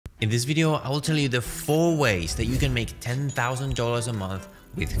In this video, I will tell you the 4 ways that you can make $10,000 a month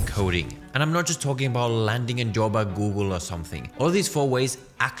with coding. And I'm not just talking about landing a job at Google or something. All these 4 ways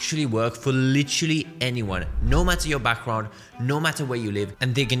actually work for literally anyone, no matter your background, no matter where you live,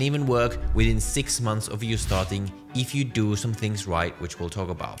 and they can even work within 6 months of you starting if you do some things right, which we'll talk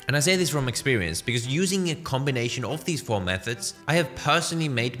about. And I say this from experience because using a combination of these 4 methods, I have personally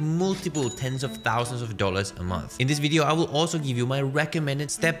made multiple tens of thousands of dollars a month. In this video, I will also give you my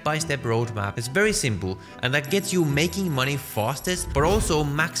recommended step-by-step roadmap. It's very simple and that gets you making money fastest, but also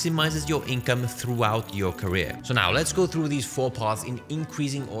maximizes your income throughout your career. So now let's go through these 4 paths in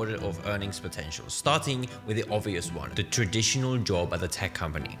increasing order of earnings potential, starting with the obvious one, the traditional job at a tech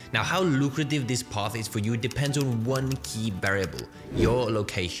company. Now, how lucrative this path is for you depends on one key variable, your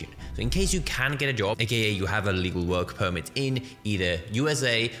location. So in case you can get a job, aka you have a legal work permit in either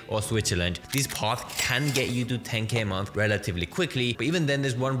USA or Switzerland, this path can get you to 10K a month relatively quickly. But even then,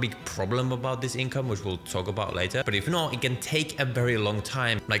 there's one big problem about this income, which we'll talk about later. But if not, it can take a very long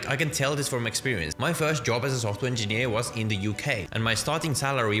time. Like, I can tell this from experience. My first job as a software engineer was in the UK, and my starting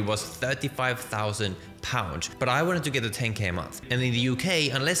salary was £35,000. But I wanted to get to 10K a month. And in the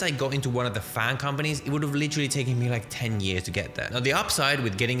UK, unless I got into one of the fan companies, it would have literally taken me like 10 years to get there. Now, the upside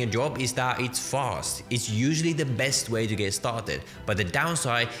with getting a job is that it's fast. It's usually the best way to get started. But the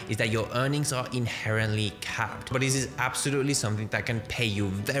downside is that your earnings are inherently capped. But this is absolutely something that can pay you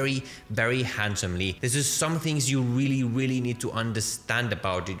very, very handsomely. There's just some things you really need to understand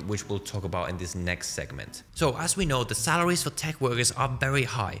about it, which we'll talk about in this next segment. So as we know, the salaries for tech workers are very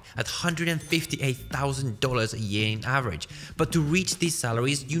high at $158,000 a year in average. But to reach these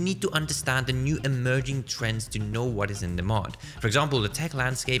salaries, you need to understand the new emerging trends to know what is in demand. For example, the tech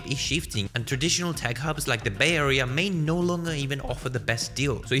landscape is shifting and traditional tech hubs like the Bay Area may no longer even offer the best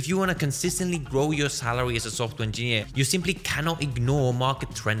deal. So if you want to consistently grow your salary as a software engineer, you simply cannot ignore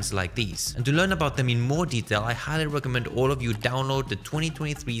market trends like these. And to learn about them in more detail, I highly recommend all of you download the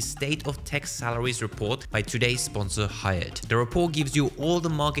 2023 State of Tech Salaries report by today's sponsor, Hired. The report gives you all the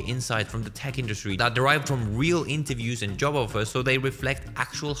market insight from the tech industry that derived from real interviews and job offers, so they reflect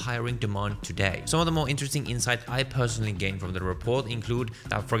actual hiring demand today. Some of the more interesting insights I personally gained from the report include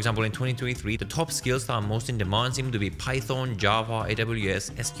that, for example, in 2023, the top skills that are most in demand seem to be Python, Java,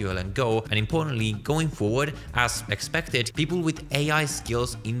 AWS, SQL, and Go. And importantly, going forward, as expected, people with AI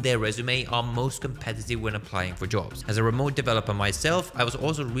skills in their resume are most competitive when applying for jobs. As a remote developer myself, I was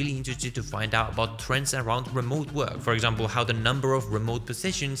also really interested to find out about trends around remote work. For example, how the number of remote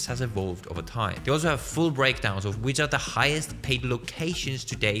positions has evolved over time. They also have full breakdowns of which are the highest paid locations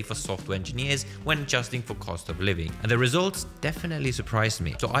today for software engineers when adjusting for cost of living. And the results definitely surprised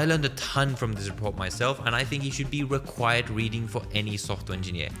me. So I learned a ton from this report myself, and I think it should be required reading for any software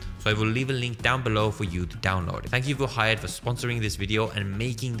engineer. So I will leave a link down below for you to download. Thank you for Hired for sponsoring this video and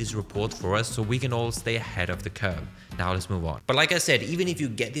making this report for us so we can all stay ahead of the curve. Now let's move on. But like I said, even if you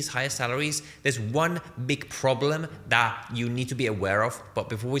get these higher salaries, there's one big problem that you need to be aware of. But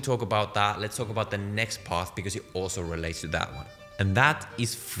before we talk about that, let's talk about the next path because it also relates to that one. And that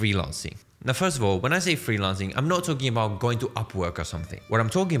is freelancing. Now, first of all, when I say freelancing, I'm not talking about going to Upwork or something. What I'm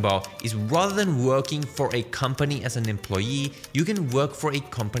talking about is rather than working for a company as an employee, you can work for a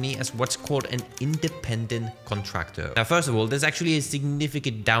company as what's called an independent contractor. Now, first of all, there's actually a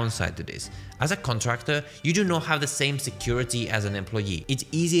significant downside to this. As a contractor, you do not have the same security as an employee. It's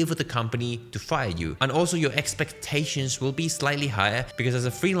easier for the company to fire you. And also your expectations will be slightly higher because as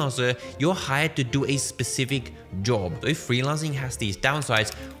a freelancer, you're hired to do a specific job. So if freelancing has these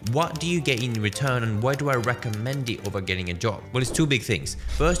downsides, what do you get in return and why do I recommend it over getting a job? Well, it's 2 big things.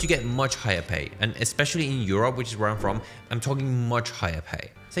 First, you get much higher pay, and especially in Europe, which is where I'm from, I'm talking much higher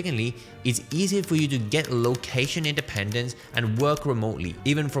pay. Secondly, it's easier for you to get location independence and work remotely,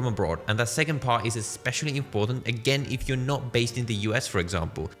 even from abroad. And that second part is especially important, again, if you're not based in the US, for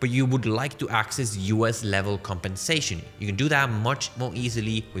example, but you would like to access US level compensation. You can do that much more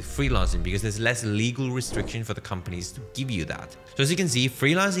easily with freelancing because there's less legal restriction for the companies to give you that. So as you can see,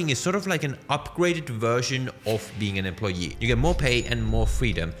 freelancing is sort of like an upgraded version of being an employee. You get more pay and more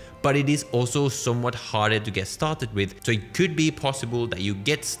freedom, but it is also somewhat harder to get started with. So it could be possible that you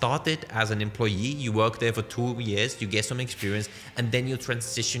get started as an employee, you work there for 2 years, you get some experience, and then you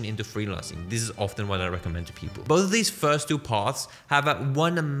transition into freelancing. This is often what I recommend to people. Both of these first 2 paths have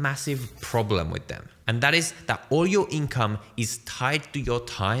one massive problem with them. And that is that all your income is tied to your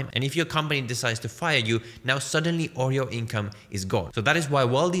time. And if your company decides to fire you, now suddenly all your income is gone. So that is why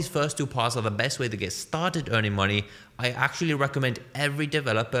while these first 2 paths are the best way to get started earning money, I actually recommend every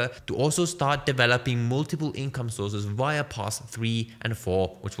developer to also start developing multiple income sources via paths 3 and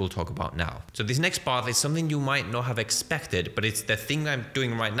 4, which we'll talk about now. So this next path is something you might not have expected, but it's the thing I'm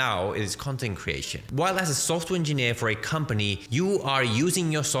doing right now is content creation. While as a software engineer for a company, you are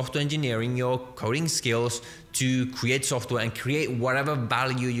using your software engineering, your coding skills to create software and create whatever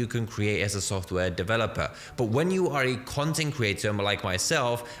value you can create as a software developer. But when you are a content creator like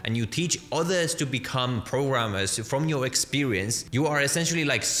myself and you teach others to become programmers from your experience, you are essentially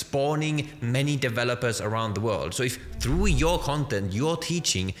like spawning many developers around the world. So if through your content, your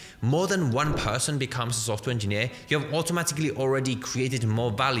teaching, more than one person becomes a software engineer, you have automatically already created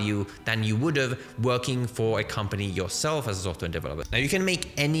more value than you would have working for a company yourself as a software developer. Now you can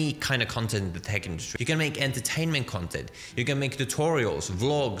make any kind of content in the tech industry. You can make entertainment content, you can make tutorials,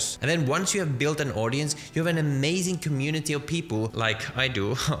 vlogs, and then once you have built an audience, you have an amazing community of people like I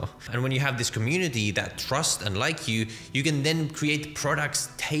do. And when you have this community that trust and like you, you can then create products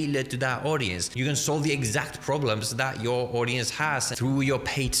tailored to that audience. You can solve the exact problems that your audience has through your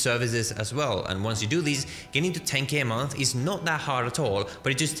paid services as well. And once you do this, getting to 10K a month is not that hard at all,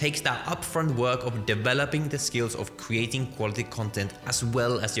 but it just takes that upfront work of developing the skills of creating quality content as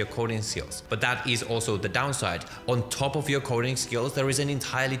well as your coding skills. But that is also the downside. On top of your coding skills, there is an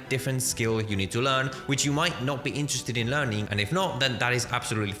entirely different skill you need to learn, which you might not be interested in learning. And if not, then that is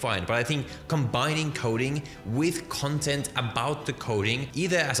absolutely fine. But I think combining coding with content about the coding,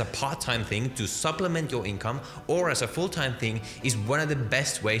 either as a part-time thing to supplement your income or as a full-time thing, is one of the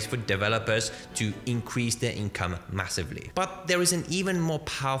best ways for developers to increase their income massively. But there is an even more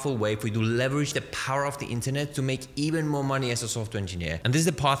powerful way for you to leverage the power of the internet to make even more money as a software engineer. And this is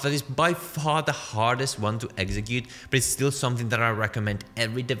the path that is by far the hardest one to execute, but it's still something that I recommend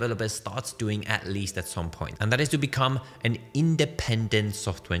every developer starts doing at least at some point. And that is to become an independent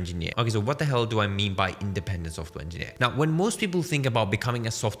software engineer. Okay, so what the hell do I mean by independent software engineer? Now, when most people think about becoming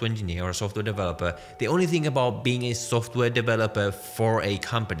a software engineer or a software developer, they only think about being a software developer for a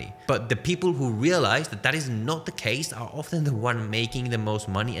company. But the people who realize that that is not the case are often the one making the most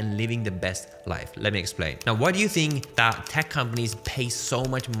money and living the best life. Let me explain. Now, why do you think that tech companies pay so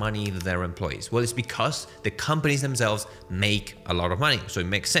much money to their employees? Well, it's because the companies themselves make a lot of money. So it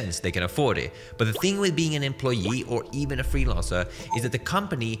makes sense, they can afford it. But the thing with being an employee or even a freelancer is that the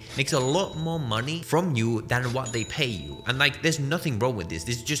company makes a lot more money from you than what they pay you. And like, there's nothing wrong with this.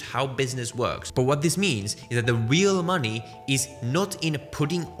 This is just how business works. But what this means is that the real money is not in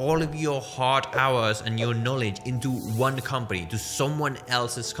putting all of your hard hours and your knowledge into one company, to someone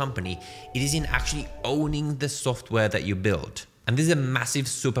else's company. It is in actually owning the software that you build. And this is a massive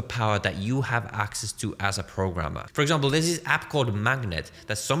superpower that you have access to as a programmer. For example, there's this app called Magnet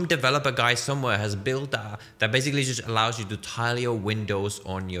that some developer guy somewhere has built that basically just allows you to tile your windows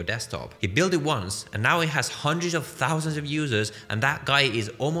on your desktop. He built it once and now it has hundreds of thousands of users, and that guy is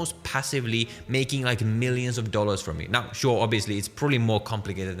almost passively making like millions of dollars from it. Now, sure, obviously it's probably more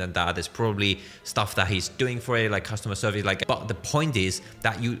complicated than that. There's probably stuff that he's doing for it, like customer service, but the point is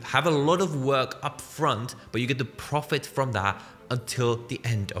that you have a lot of work up front, but you get to profit from that until the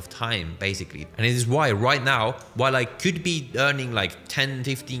end of time, basically. And it is why right now, while I could be earning like 10,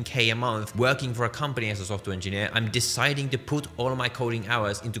 15K a month working for a company as a software engineer, I'm deciding to put all of my coding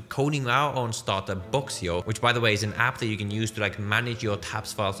hours into coding our own startup, Boxio, which by the way is an app that you can use to like manage your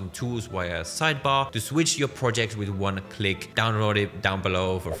tabs, files and tools via a sidebar to switch your projects with one click. Download it down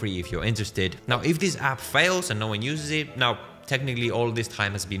below for free if you're interested. Now, if this app fails and no one uses it, now technically all this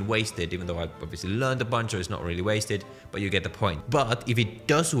time has been wasted, even though I've obviously learned a bunch, so it's not really wasted, but you get the point. But if it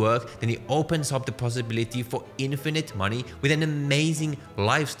does work, then it opens up the possibility for infinite money with an amazing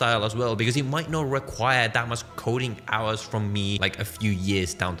lifestyle as well, because it might not require that much coding hours from me like a few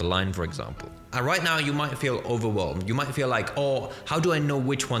years down the line, for example. And right now you might feel overwhelmed. You might feel like, oh, how do I know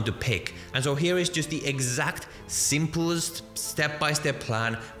which one to pick? And so here is just the exact simplest step-by-step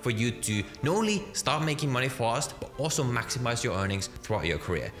plan for you to not only start making money fast, but also maximize your earnings throughout your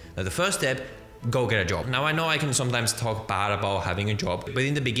career. Now, the first step, go get a job. Now, I know I can sometimes talk bad about having a job, but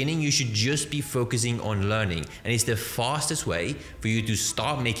in the beginning, you should just be focusing on learning. And it's the fastest way for you to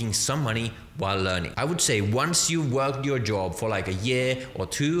start making some money while learning. I would say once you've worked your job for like a year or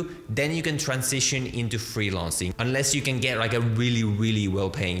two, then you can transition into freelancing, unless you can get like a really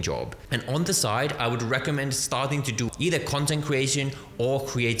well-paying job. And on the side, I would recommend starting to do either content creation or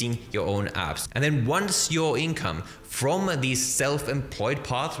creating your own apps. And then once your income from these self-employed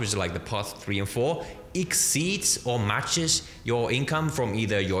paths, which is like the path 3 and 4, exceeds or matches your income from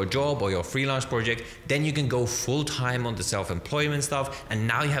either your job or your freelance project, then you can go full-time on the self-employment stuff, and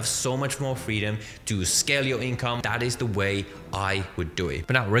now you have so much more freedom to scale your income. That is the way I would do it.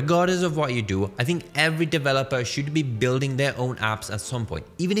 But now, regardless of what you do, I think every developer should be building their own apps at some point.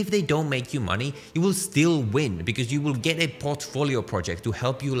 Even if they don't make you money, you will still win because you will get a portfolio project to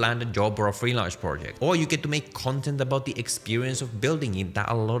help you land a job or a freelance project. Or you get to make content about the experience of building it that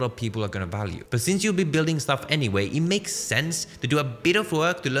a lot of people are going to value. But since you'll be building stuff anyway, it makes sense to do a bit of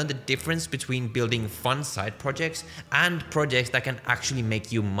work to learn the difference between building fun side projects and projects that can actually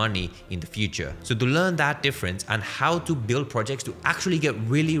make you money in the future. So to learn that difference and how to build projects to actually get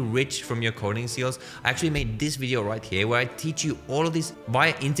really rich from your coding skills, I actually made this video right here where I teach you all of this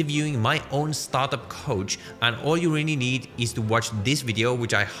by interviewing my own startup coach, and all you really need is to watch this video,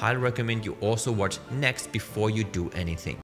 which I highly recommend you also watch next before you do anything.